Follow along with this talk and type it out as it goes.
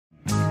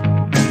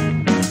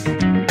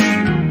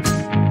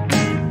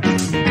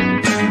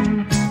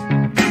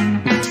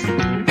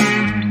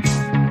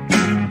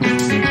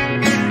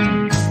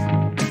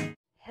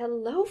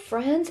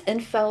friends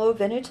and fellow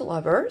vintage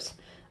lovers.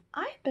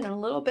 I've been a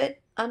little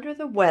bit under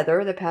the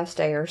weather the past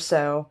day or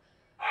so,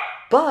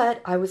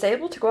 but I was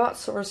able to go out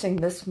sourcing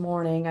this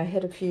morning. I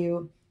hit a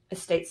few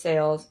estate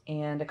sales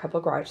and a couple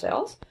of garage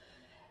sales.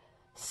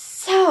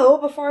 So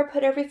before I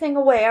put everything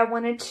away, I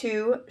wanted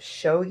to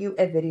show you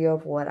a video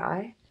of what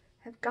I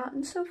have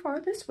gotten so far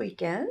this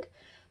weekend.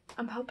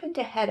 I'm hoping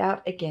to head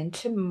out again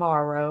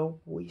tomorrow.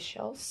 We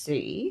shall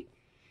see.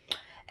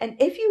 And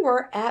if you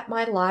were at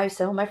my live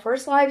sale, my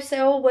first live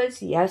sale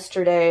was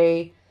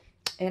yesterday.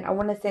 And I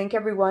want to thank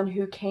everyone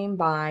who came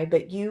by.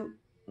 But you've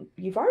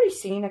already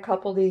seen a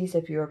couple of these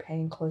if you were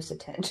paying close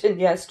attention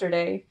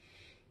yesterday.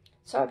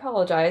 So I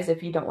apologize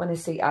if you don't want to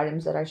see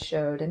items that I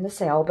showed in the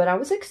sale. But I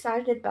was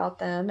excited about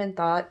them and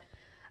thought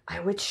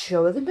I would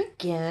show them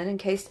again in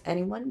case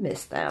anyone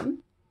missed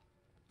them.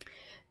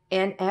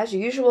 And as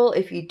usual,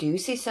 if you do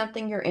see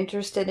something you're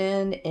interested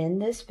in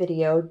this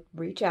video,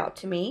 reach out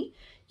to me.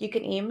 You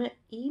can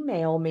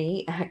email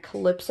me at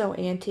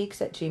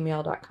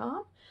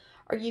calypsoantiques@gmail.com,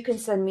 or you can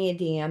send me a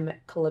DM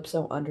at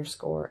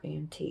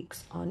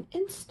calypso_antiques on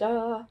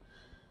Insta.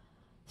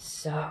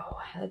 So,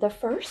 the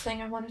first thing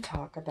I want to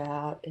talk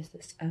about is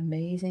this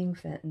amazing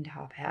Fenton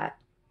top hat.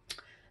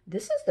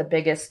 This is the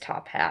biggest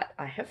top hat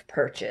I have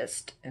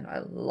purchased, and I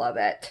love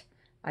it.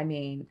 I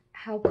mean,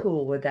 how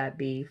cool would that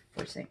be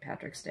for St.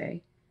 Patrick's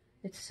Day?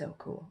 It's so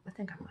cool. I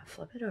think I'm going to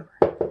flip it over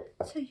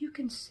so you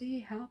can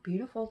see how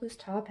beautiful this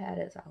top hat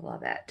is. I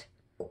love it.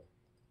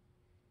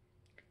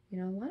 You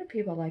know, a lot of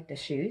people like the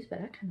shoes, but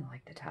I kind of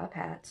like the top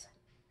hats.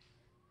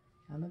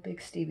 I'm a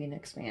big Stevie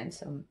Nicks fan,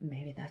 so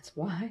maybe that's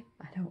why.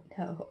 I don't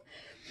know.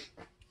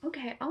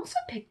 Okay, I also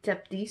picked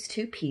up these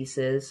two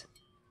pieces,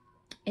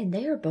 and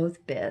they are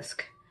both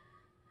bisque.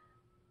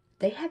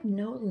 They have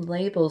no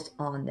labels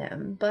on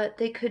them, but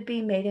they could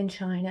be made in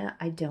China.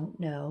 I don't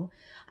know.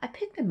 I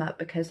picked them up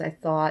because I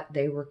thought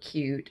they were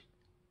cute,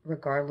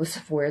 regardless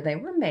of where they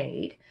were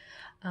made.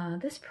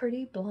 This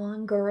pretty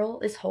blonde girl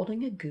is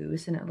holding a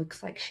goose, and it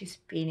looks like she's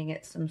feeding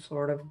it some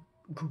sort of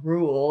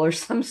gruel or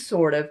some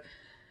sort of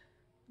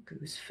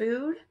goose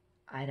food.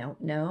 I don't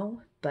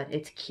know, but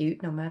it's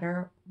cute no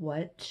matter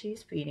what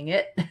she's feeding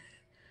it.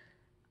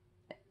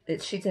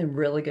 She's in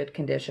really good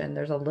condition.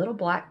 There's a little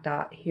black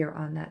dot here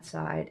on that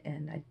side,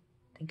 and I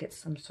think it's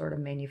some sort of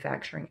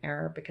manufacturing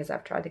error because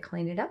I've tried to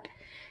clean it up,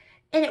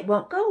 and it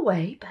won't go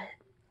away, but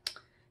it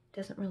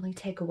doesn't really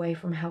take away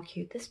from how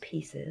cute this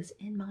piece is,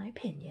 in my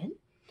opinion.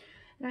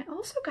 And I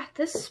also got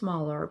this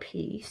smaller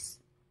piece.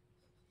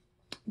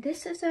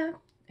 This is a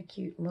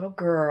cute little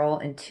girl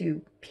and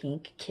two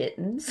pink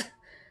kittens.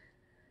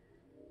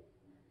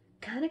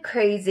 Kind of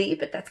crazy,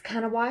 but that's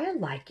kind of why I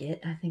like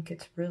it. I think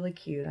it's really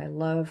cute. I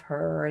love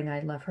her, and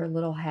I love her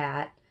little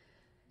hat.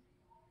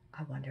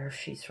 I wonder if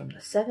she's from the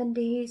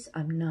 70s.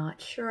 I'm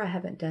not sure. I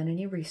haven't done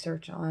any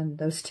research on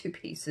those two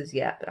pieces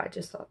yet, but I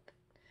just thought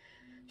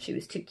she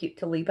was too cute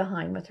to leave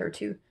behind with her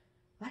two.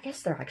 I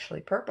guess they're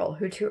actually purple.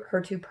 Her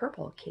two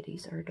purple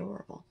kitties are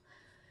adorable.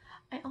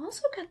 I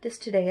also got this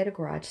today at a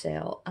garage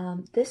sale.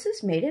 This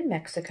is made in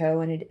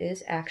Mexico, and it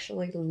is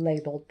actually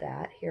labeled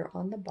that here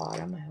on the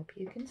bottom. I hope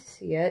you can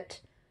see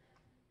it.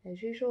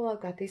 As usual,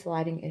 I've got these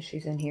lighting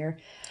issues in here.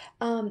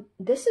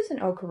 This is an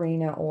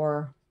ocarina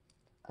or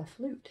a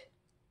flute.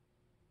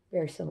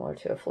 Very similar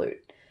to a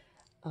flute.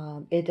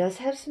 It does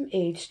have some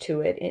age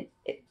to it.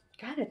 It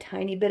got a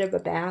tiny bit of a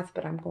bath,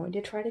 but I'm going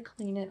to try to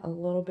clean it a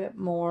little bit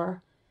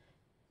more.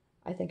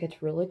 I think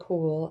it's really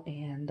cool,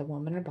 and the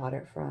woman I bought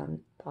it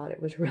from thought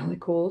it was really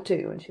cool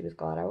too, and she was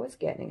glad I was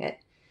getting it.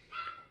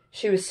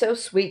 She was so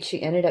sweet,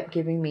 she ended up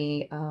giving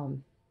me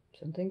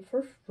something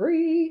for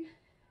free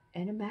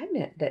and a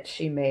magnet that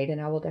she made,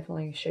 and I will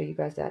definitely show you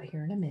guys that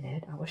here in a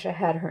minute. I wish I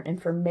had her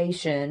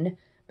information,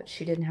 but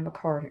she didn't have a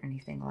card or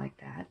anything like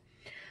that.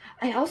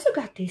 I also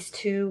got these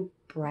two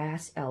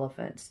brass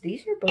elephants.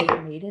 These are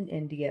both made in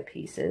India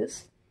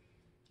pieces.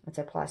 It's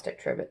a plastic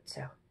trivet,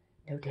 so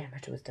no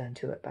damage was done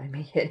to it by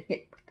me hitting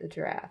it with the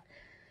giraffe.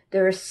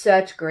 There is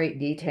such great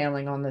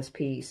detailing on this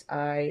piece.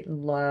 I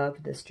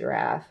love this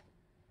giraffe.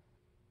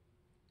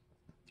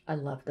 I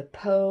love the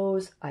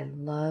pose. I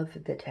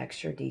love the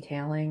texture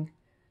detailing.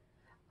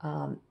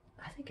 I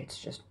think it's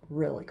just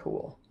really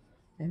cool.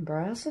 And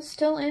brass is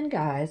still in,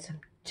 guys. I'm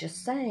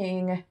just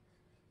saying.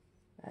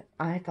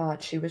 I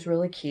thought she was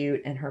really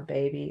cute, and her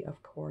baby,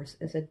 of course,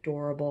 is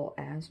adorable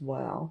as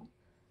well.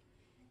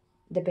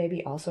 The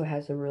baby also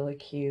has a really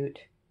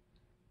cute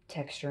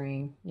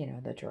texturing, you know,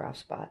 the giraffe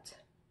spots.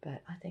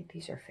 But I think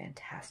these are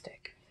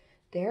fantastic.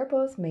 They're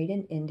both made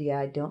in India.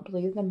 I don't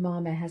believe the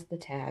mama has the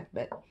tag,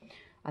 but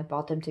I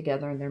bought them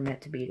together and they're meant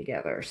to be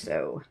together.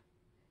 So,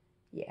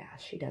 yeah,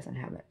 she doesn't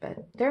have it,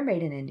 but they're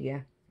made in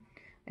India.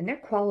 And they're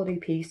quality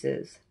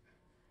pieces.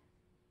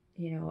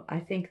 You know, I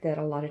think that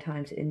a lot of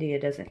times India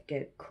doesn't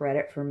get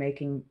credit for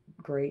making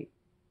great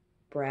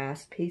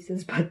brass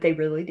pieces, but they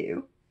really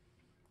do.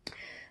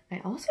 I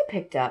also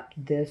picked up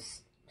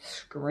this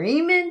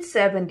screaming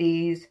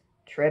 70s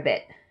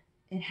trivet.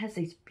 It has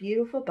these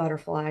beautiful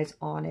butterflies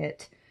on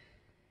it.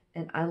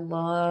 And I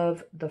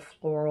love the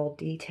floral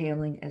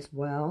detailing as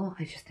well.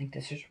 I just think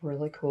this is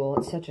really cool.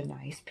 It's such a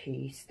nice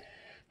piece.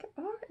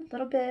 There are a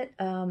little bit,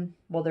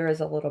 well, there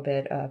is a little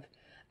bit of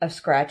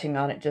scratching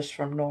on it just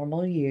from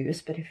normal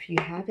use. But if you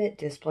have it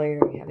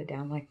displayed or you have it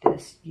down like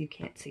this, you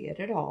can't see it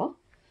at all.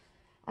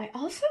 I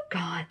also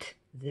got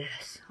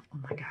this. Oh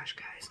my gosh,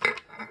 guys.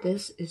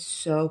 This is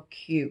so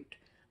cute.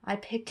 I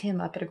picked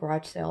him up at a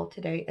garage sale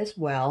today as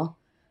well.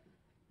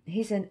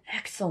 He's in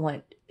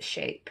excellent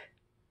shape.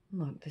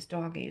 Look, this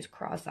doggy is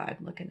cross-eyed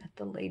looking at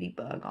the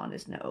ladybug on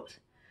his nose.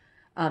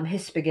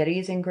 His spaghetti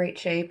is in great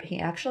shape. He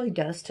actually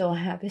does still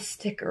have his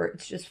sticker.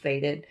 It's just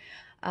faded.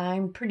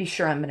 I'm pretty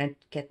sure I'm going to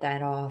get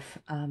that off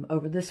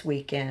over this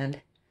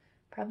weekend.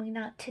 Probably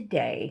not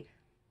today.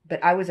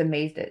 But I was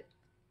amazed at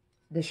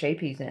the shape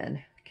he's in,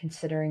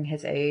 considering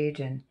his age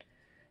and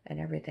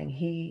everything.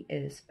 He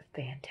is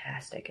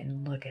fantastic.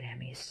 And look at him.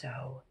 He's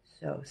so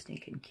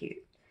sneaking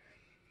cute.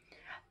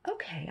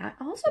 Okay, I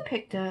also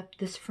picked up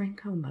this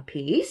Francoma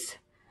piece.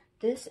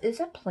 This is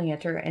a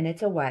planter and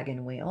it's a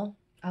wagon wheel.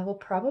 I will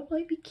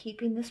probably be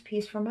keeping this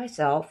piece for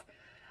myself.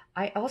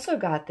 I also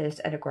got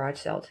this at a garage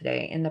sale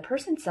today, and the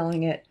person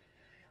selling it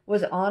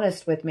was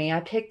honest with me.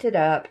 I picked it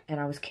up and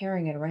I was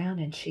carrying it around,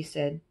 and she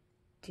said,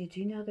 "Did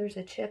you know there's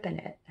a chip in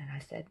it?" And I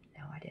said,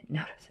 "No, I didn't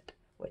notice it,"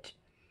 which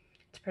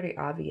it's pretty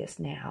obvious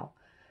now.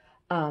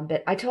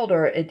 But I told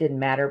her it didn't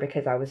matter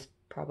because I was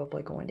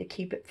probably going to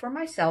keep it for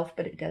myself,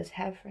 but it does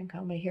have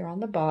Francoma here on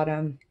the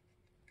bottom.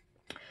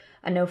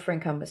 I know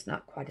Francoma is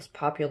not quite as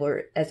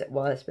popular as it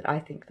was, but I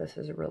think this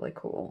is really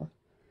cool.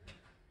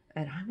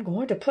 And I'm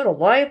going to put a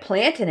live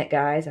plant in it,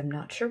 guys. I'm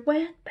not sure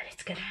when, but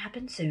it's going to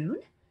happen soon.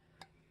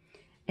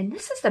 And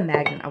this is the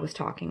magnet I was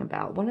talking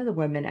about. One of the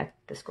women at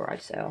this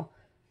garage sale,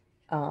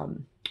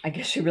 I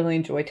guess she really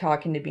enjoyed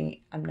talking to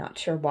me. I'm not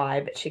sure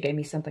why, but she gave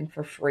me something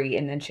for free.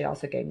 And then she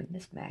also gave me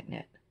this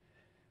magnet.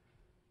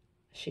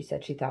 She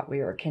said she thought we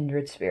were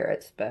kindred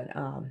spirits, but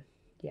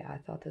yeah, I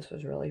thought this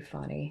was really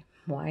funny.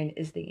 Wine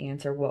is the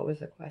answer. What was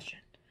the question?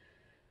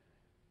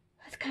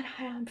 That's kind of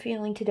how I'm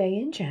feeling today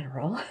in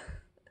general.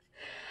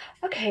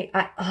 Okay,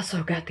 I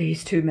also got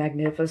these two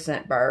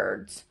magnificent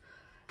birds.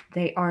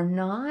 They are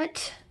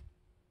not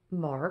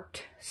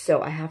marked,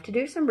 so I have to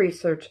do some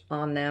research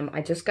on them.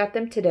 I just got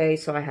them today,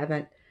 so I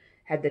haven't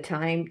had the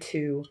time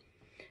to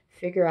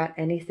figure out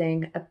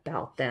anything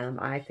about them.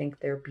 I think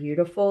they're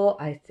beautiful.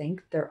 I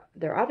think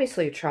they're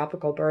obviously a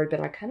tropical bird, but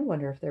I kind of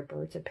wonder if they're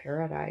birds of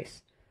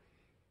paradise.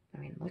 I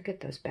mean, look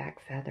at those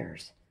back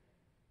feathers.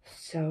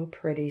 So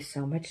pretty,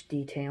 so much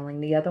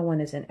detailing. The other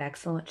one is in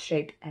excellent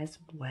shape as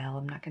well.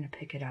 I'm not going to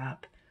pick it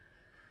up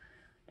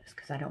just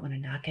because I don't want to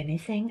knock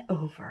anything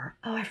over.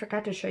 Oh, I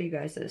forgot to show you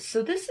guys this.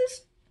 So this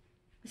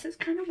is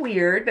kind of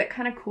weird, but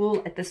kind of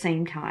cool at the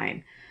same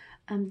time.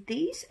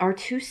 These are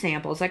two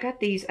samples. I got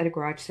these at a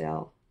garage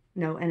sale.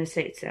 No, an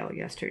estate sale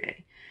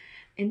yesterday.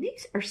 And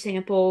these are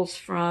samples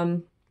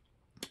from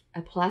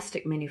a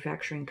plastic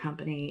manufacturing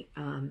company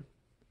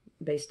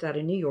based out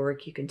of New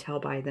York. You can tell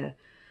by the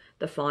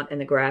font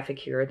and the graphic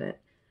here that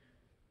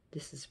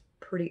this is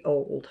pretty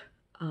old.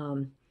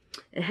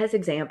 It has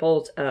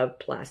examples of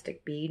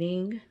plastic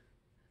beading.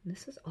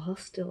 This is all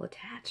still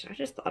attached. I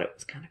just thought it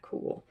was kind of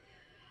cool.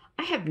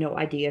 I have no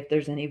idea if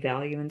there's any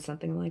value in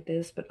something like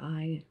this, but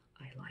I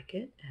like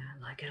it, and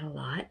I like it a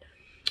lot.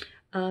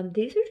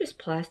 These are just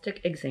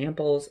plastic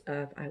examples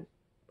of, I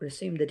would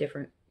assume, the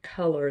different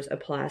colors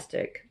of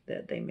plastic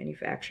that they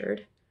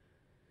manufactured.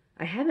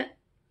 I haven't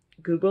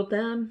Googled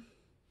them.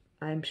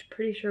 I'm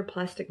pretty sure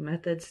Plastic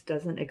Methods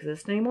doesn't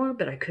exist anymore,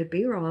 but I could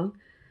be wrong.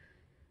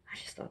 I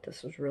just thought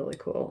this was really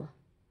cool.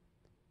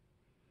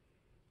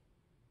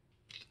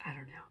 I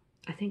don't know.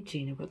 I think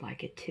Gina would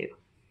like it too.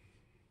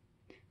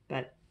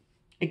 But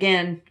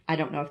again, I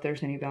don't know if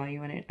there's any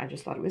value in it. I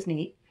just thought it was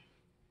neat.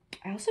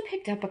 I also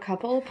picked up a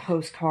couple of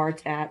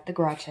postcards at the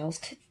garage sales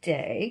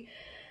today.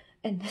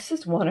 And this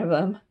is one of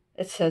them.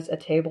 It says a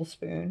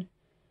tablespoon.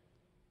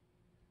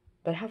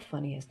 But how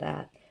funny is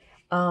that?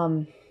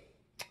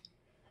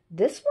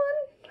 This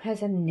one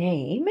has a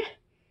name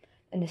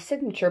and a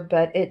signature,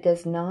 but it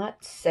does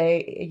not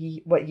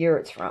say what year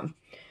it's from.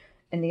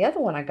 And the other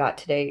one I got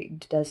today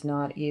does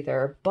not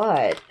either,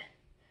 but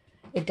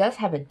it does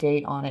have a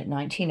date on it,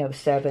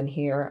 1907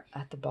 here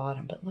at the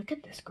bottom. But look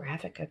at this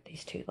graphic of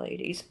these two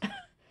ladies.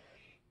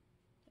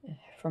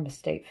 From a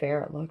state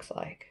fair, it looks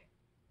like.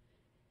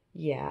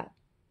 Yeah,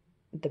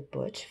 the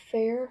Butch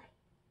Fair.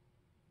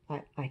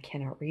 I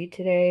cannot read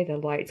today. The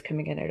light's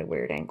coming in at a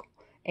weird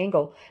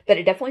angle. But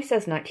it definitely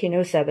says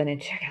 1907, and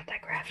check out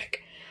that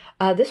graphic.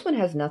 This one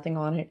has nothing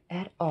on it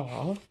at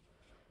all.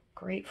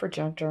 Great for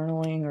junk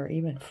journaling or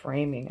even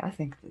framing. I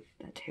think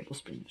that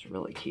tablespoon is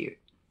really cute.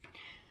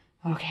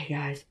 Okay,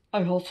 guys,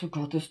 I also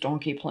got this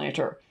donkey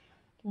planter.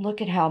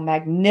 Look at how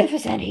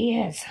magnificent he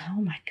is.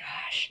 Oh my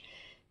gosh.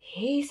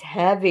 He's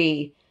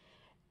heavy.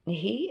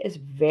 He is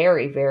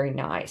very, very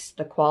nice.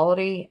 The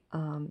quality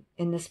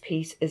in this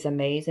piece is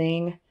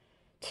amazing.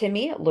 To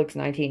me, it looks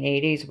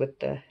 1980s with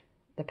the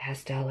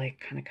pastel-like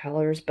kind of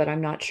colors, but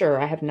I'm not sure.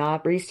 I have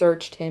not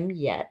researched him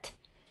yet.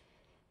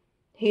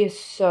 He is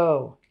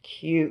so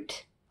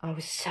cute. I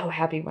was so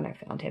happy when I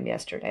found him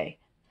yesterday.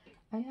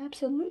 I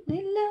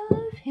absolutely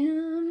love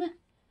him.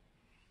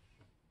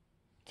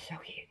 So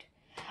cute.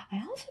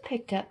 I also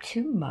picked up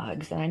 2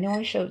 mugs, and I know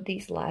I showed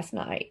these last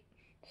night.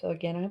 So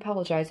again, I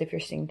apologize if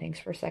you're seeing things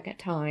for a second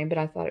time, but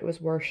I thought it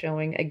was worth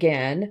showing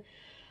again.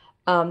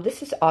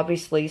 This is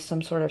obviously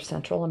some sort of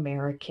Central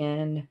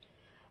American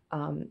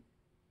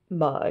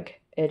mug.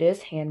 It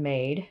is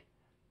handmade.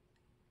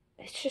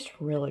 It's just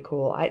really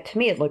cool. To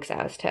me, it looks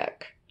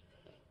Aztec,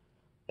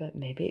 but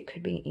maybe it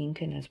could be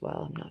Incan as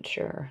well. I'm not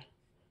sure.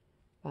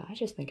 But I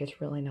just think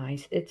it's really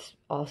nice. It's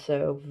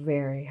also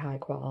very high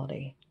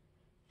quality.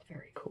 It's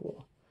very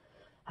cool.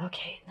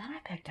 Okay, then I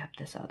picked up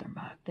this other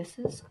mug. This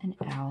is an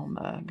owl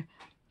mug.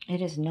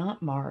 It is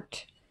not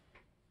marked,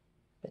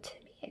 but to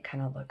me it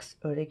kind of looks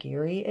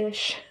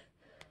Otagiri-ish.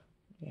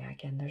 Yeah,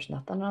 again, there's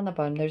nothing on the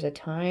bottom. There's a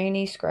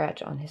tiny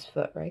scratch on his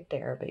foot right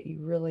there, but you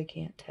really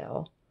can't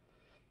tell.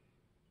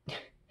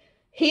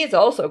 He is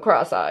also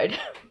cross-eyed.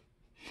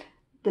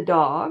 The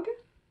dog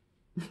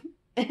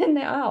and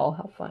the owl.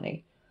 How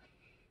funny.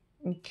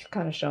 It's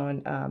kind of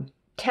showing,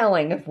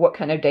 telling of what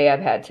kind of day I've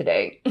had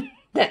today,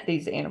 that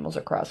these animals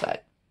are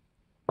cross-eyed.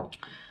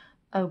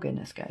 Oh,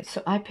 goodness, guys.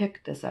 So I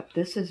picked this up.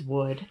 This is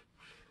wood.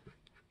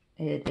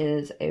 It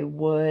is a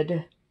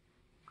wood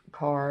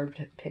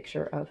carved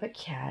picture of a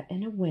cat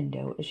in a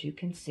window, as you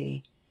can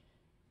see.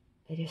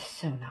 It is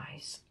so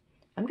nice.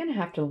 I'm going to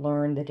have to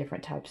learn the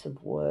different types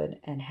of wood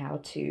and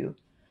how to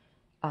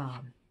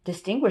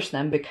distinguish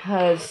them,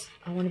 because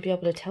I want to be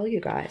able to tell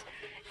you guys.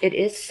 It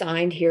is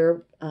signed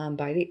here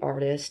by the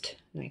artist,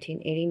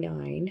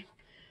 1989.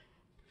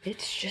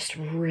 It's just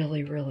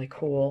really, really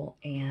cool.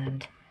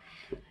 And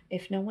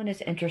if no one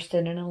is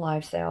interested in a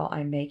live sale,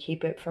 I may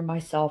keep it for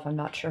myself. I'm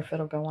not sure if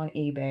it'll go on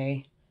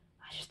eBay.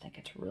 I just think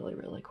it's really,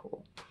 really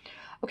cool.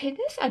 Okay,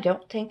 this I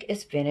don't think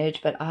is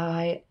vintage, but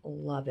I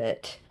love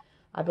it.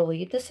 I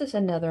believe this is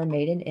another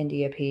Made in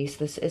India piece.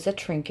 This is a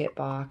trinket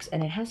box,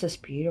 and it has this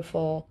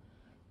beautiful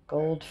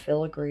gold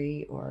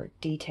filigree or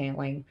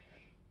detailing.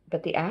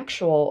 But the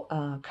actual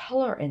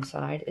color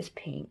inside is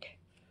pink.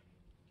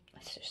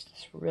 It's just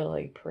this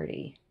really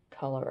pretty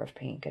color of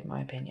pink, in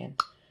my opinion.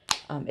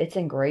 It's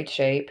in great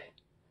shape.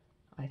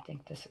 I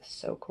think this is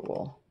so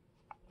cool.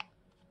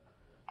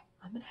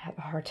 I'm going to have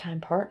a hard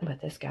time parting with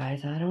this,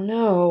 guys. I don't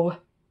know.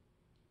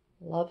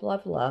 Love,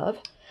 love, love.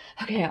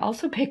 Okay, I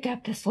also picked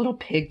up this little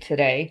pig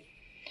today.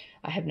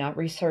 I have not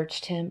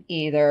researched him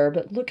either,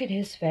 but look at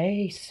his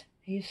face.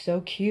 He's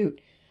so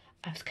cute.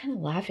 I was kind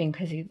of laughing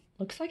because he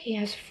looks like he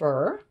has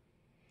fur.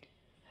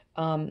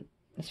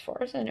 As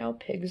far as I know,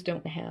 pigs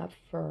don't have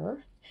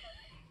fur.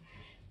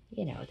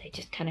 You know, they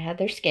just kind of have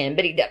their skin,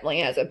 but he definitely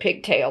has a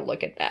pigtail.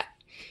 Look at that.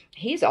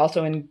 He's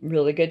also in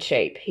really good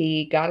shape.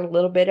 He got a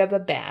little bit of a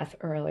bath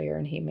earlier,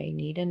 and he may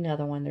need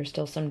another one. There's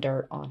still some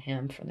dirt on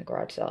him from the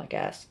garage sale, I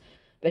guess.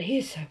 But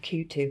he's so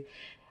cute, too.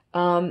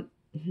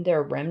 There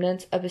are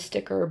remnants of a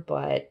sticker,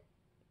 but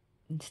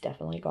it's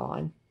definitely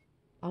gone.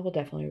 I will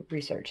definitely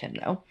research him,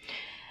 though.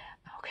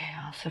 Okay,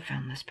 I also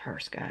found this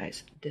purse,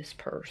 guys. This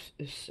purse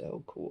is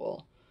so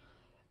cool.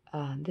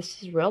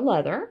 This is real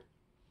leather.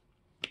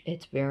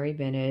 It's very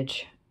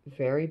vintage,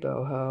 very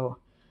boho.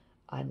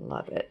 I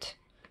love it.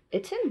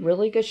 It's in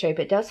really good shape.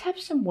 It does have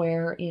some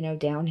wear, you know,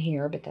 down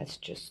here, but that's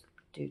just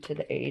due to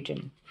the age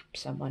and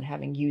someone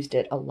having used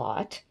it a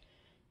lot.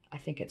 I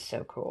think it's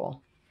so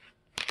cool.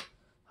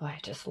 Oh, I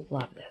just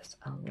love this.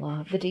 I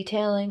love the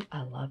detailing.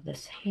 I love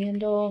this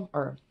handle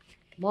or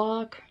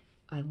lock.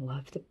 I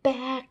love the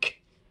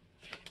back.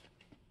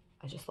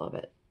 I just love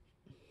it.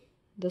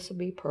 This will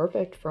be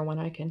perfect for when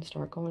I can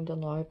start going to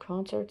live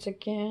concerts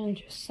again.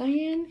 Just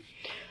saying.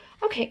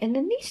 Okay, and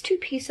then these 2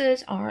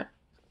 pieces aren't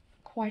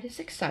quite as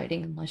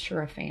exciting unless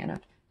you're a fan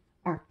of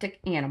Arctic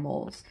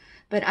animals.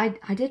 But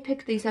I did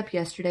pick these up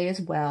yesterday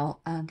as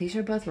well. These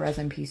are both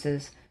resin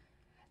pieces.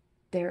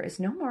 There is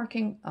no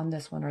marking on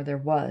this one, or there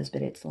was,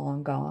 but it's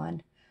long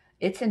gone.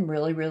 It's in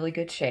really, really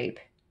good shape.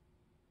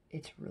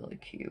 It's really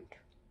cute.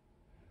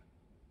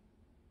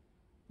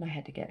 I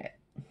had to get it.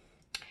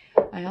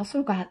 I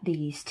also got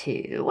these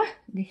 2.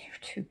 These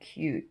are 2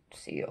 cute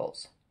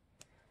seals.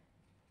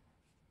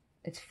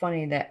 It's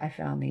funny that I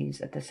found these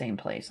at the same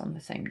place on the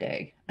same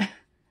day.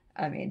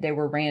 I mean, they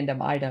were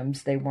random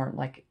items. They weren't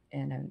like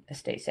in an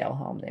estate sale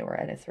home. They were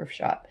at a thrift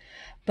shop.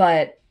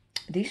 But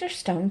these are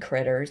stone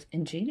critters.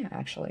 And Gina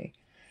actually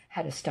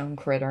had a stone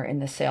critter in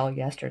the sale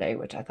yesterday,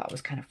 which I thought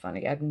was kind of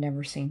funny. I've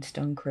never seen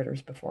stone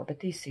critters before. But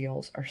these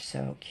seals are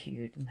so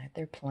cute. And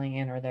they're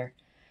playing or they're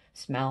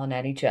smiling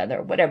at each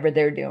other. Whatever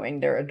they're doing,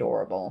 they're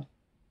adorable.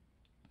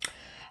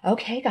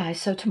 Okay, guys.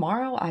 So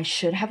tomorrow I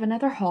should have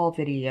another haul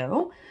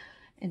video.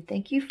 And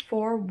thank you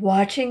for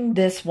watching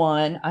this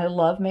one. I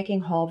love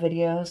making haul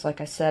videos.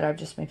 Like I said, I've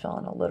just been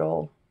feeling a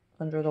little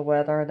under the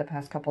weather the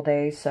past couple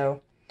days.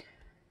 So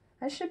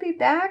I should be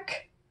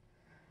back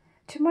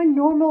to my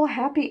normal,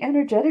 happy,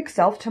 energetic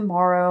self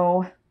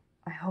tomorrow.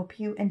 I hope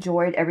you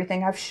enjoyed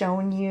everything I've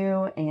shown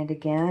you. And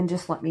again,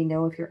 just let me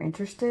know if you're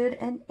interested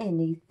in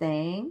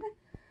anything.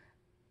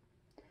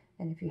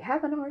 And if you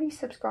haven't already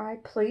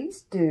subscribed,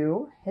 please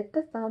do hit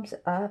the thumbs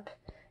up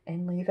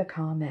and leave a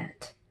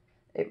comment.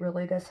 It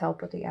really does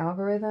help with the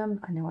algorithm.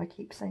 I know I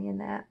keep saying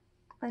that.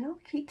 I know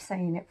I keep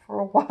saying it for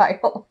a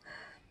while.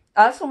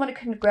 I also want to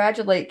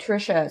congratulate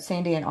Trisha,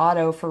 Sandy, and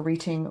Otto for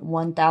reaching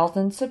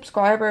 1,000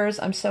 subscribers.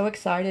 I'm so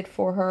excited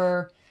for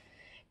her.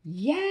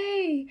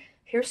 Yay!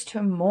 Here's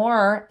to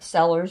more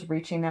sellers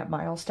reaching that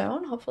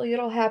milestone. Hopefully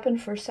it'll happen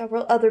for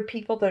several other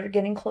people that are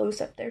getting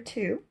close up there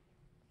too.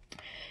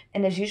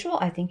 And as usual,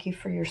 I thank you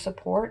for your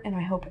support, and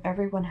I hope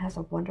everyone has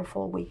a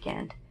wonderful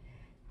weekend.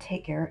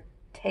 Take care,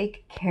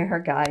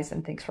 guys,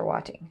 and thanks for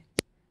watching.